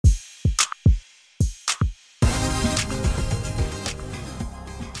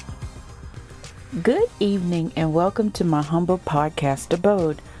Good evening and welcome to my humble podcast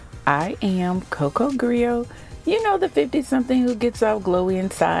abode. I am Coco Grillo. You know, the 50-something who gets all glowy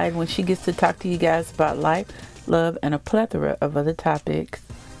inside when she gets to talk to you guys about life, love, and a plethora of other topics.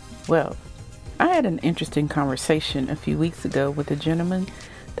 Well, I had an interesting conversation a few weeks ago with a gentleman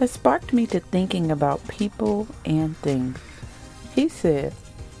that sparked me to thinking about people and things. He said,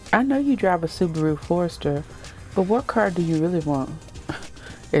 I know you drive a Subaru Forester, but what car do you really want?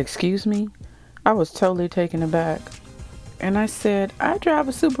 Excuse me? I was totally taken aback. And I said, I drive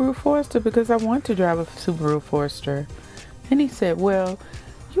a Subaru Forester because I want to drive a Subaru Forester. And he said, well,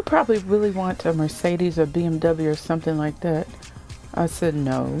 you probably really want a Mercedes or BMW or something like that. I said,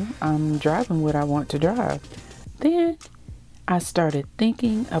 no, I'm driving what I want to drive. Then I started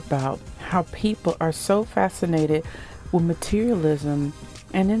thinking about how people are so fascinated with materialism,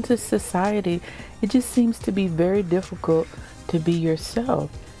 and into society, it just seems to be very difficult to be yourself.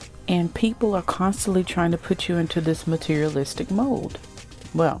 And people are constantly trying to put you into this materialistic mold.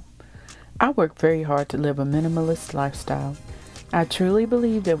 Well, I work very hard to live a minimalist lifestyle. I truly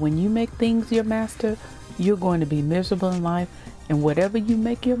believe that when you make things your master, you're going to be miserable in life, and whatever you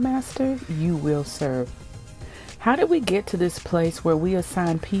make your master, you will serve. How did we get to this place where we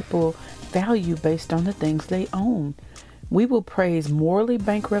assign people value based on the things they own? We will praise morally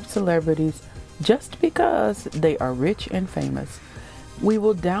bankrupt celebrities just because they are rich and famous. We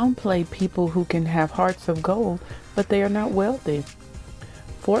will downplay people who can have hearts of gold, but they are not wealthy.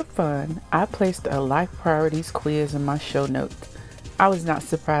 For fun, I placed a life priorities quiz in my show notes. I was not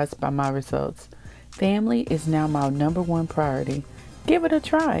surprised by my results. Family is now my number one priority. Give it a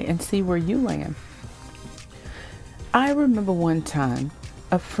try and see where you land. I remember one time,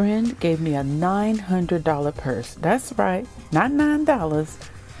 a friend gave me a $900 purse. That's right, not $9,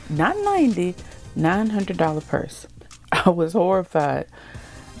 not $90, $900 purse. I was horrified.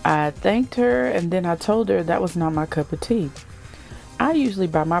 I thanked her and then I told her that was not my cup of tea. I usually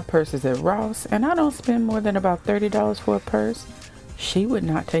buy my purses at Ross and I don't spend more than about $30 for a purse. She would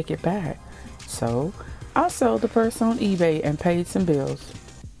not take it back. So I sold the purse on eBay and paid some bills.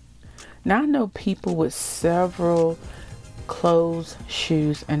 Now I know people with several clothes,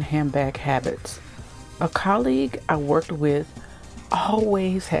 shoes, and handbag habits. A colleague I worked with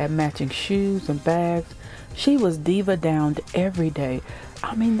always had matching shoes and bags. She was diva downed every day.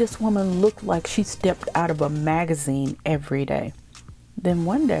 I mean, this woman looked like she stepped out of a magazine every day. Then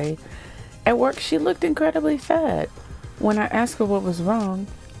one day, at work, she looked incredibly sad. When I asked her what was wrong,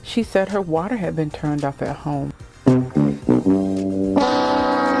 she said her water had been turned off at home.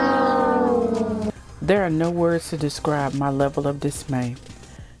 There are no words to describe my level of dismay.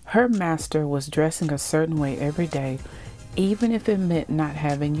 Her master was dressing a certain way every day, even if it meant not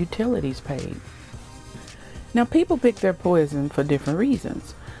having utilities paid. Now, people pick their poison for different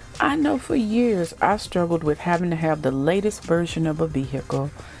reasons. I know for years I struggled with having to have the latest version of a vehicle.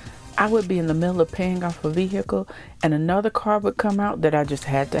 I would be in the middle of paying off a vehicle and another car would come out that I just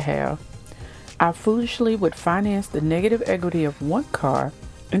had to have. I foolishly would finance the negative equity of one car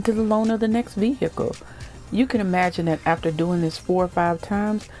into the loan of the next vehicle. You can imagine that after doing this 4 or 5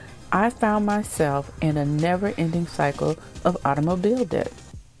 times, I found myself in a never-ending cycle of automobile debt.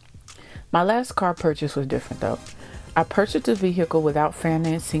 My last car purchase was different though. I purchased a vehicle without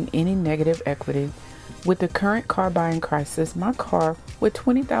financing any negative equity. With the current car buying crisis, my car with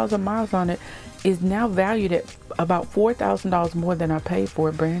 20,000 miles on it is now valued at about $4,000 more than I paid for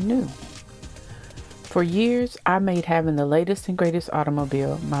it brand new. For years, I made having the latest and greatest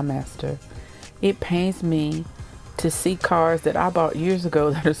automobile my master. It pains me to see cars that I bought years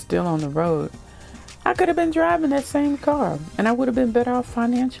ago that are still on the road. I could have been driving that same car, and I would have been better off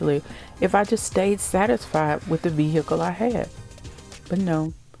financially if I just stayed satisfied with the vehicle I had. But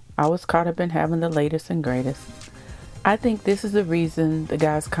no, I was caught up in having the latest and greatest. I think this is the reason the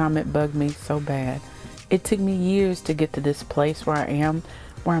guy's comment bugged me so bad. It took me years to get to this place where I'm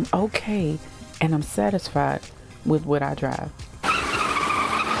okay and I'm satisfied with what I drive.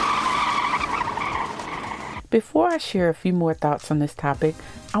 Before I share a few more thoughts on this topic,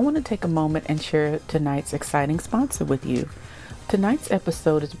 I want to take a moment and share tonight's exciting sponsor with you. Tonight's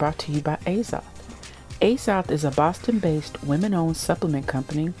episode is brought to you by Azoth. Azoth is a Boston-based women-owned supplement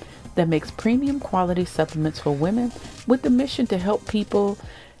company that makes premium quality supplements for women with the mission to help people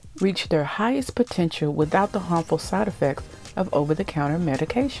reach their highest potential without the harmful side effects of over-the-counter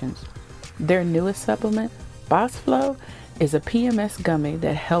medications. Their newest supplement, Boss Flow, is a PMS gummy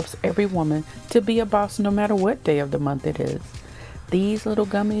that helps every woman to be a boss no matter what day of the month it is. These little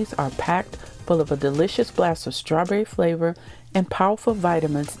gummies are packed full of a delicious blast of strawberry flavor and powerful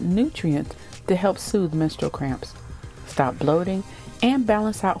vitamins, nutrients to help soothe menstrual cramps, stop bloating, and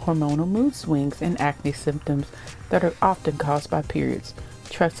balance out hormonal mood swings and acne symptoms that are often caused by periods.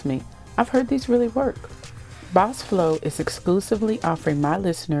 Trust me, I've heard these really work. Boss Flow is exclusively offering my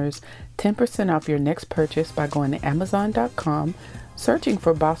listeners 10% off your next purchase by going to Amazon.com, searching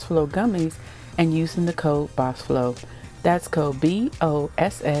for Boss Flow gummies, and using the code BOSSFLOW. That's code BOSSFLOW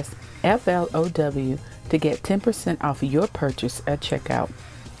to get 10% off your purchase at checkout.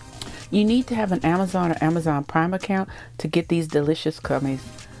 You need to have an Amazon or Amazon Prime account to get these delicious gummies.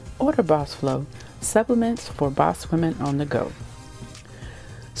 Order Boss Flow, supplements for boss women on the go.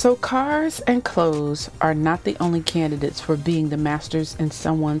 So cars and clothes are not the only candidates for being the masters in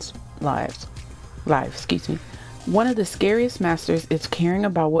someone's life. One of the scariest masters is caring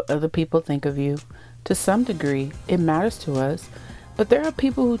about what other people think of you. To some degree, it matters to us, but there are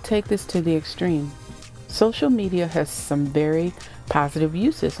people who take this to the extreme. Social media has some very positive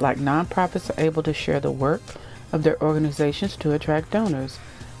uses, like nonprofits are able to share the work of their organizations to attract donors.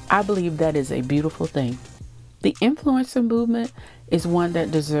 I believe that is a beautiful thing. The influencer movement is one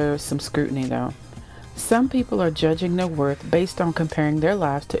that deserves some scrutiny though. Some people are judging their worth based on comparing their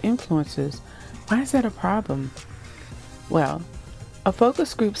lives to influencers. Why is that a problem? Well, a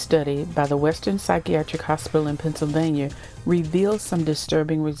focus group study by the Western Psychiatric Hospital in Pennsylvania reveals some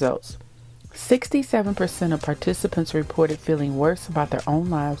disturbing results. 67% of participants reported feeling worse about their own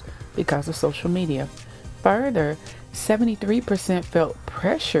lives because of social media. Further, 73% felt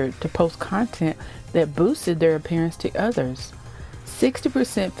pressured to post content that boosted their appearance to others.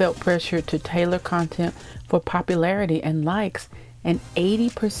 60% felt pressured to tailor content for popularity and likes, and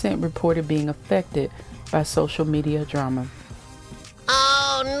 80% reported being affected by social media drama.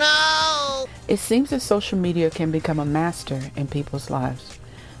 Oh no! It seems that social media can become a master in people's lives.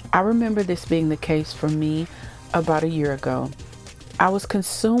 I remember this being the case for me about a year ago. I was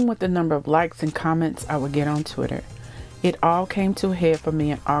consumed with the number of likes and comments I would get on Twitter. It all came to a head for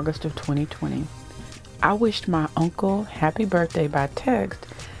me in August of 2020. I wished my uncle happy birthday by text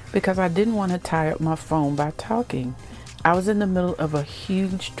because I didn't want to tie up my phone by talking. I was in the middle of a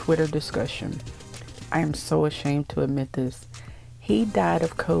huge Twitter discussion. I am so ashamed to admit this. He died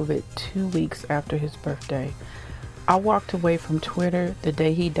of COVID 2 weeks after his birthday. I walked away from Twitter the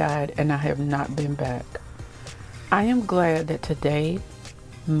day he died, and I have not been back. I am glad that today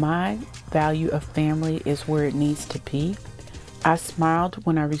my value of family is where it needs to be. I smiled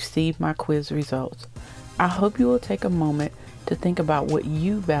when I received my quiz results. I hope you will take a moment to think about what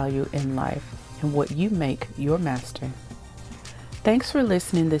you value in life and what you make your master. Thanks for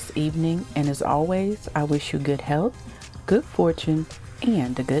listening this evening, and as always, I wish you good health, good fortune,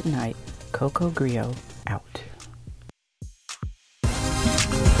 and a good night. Coco Grillo out.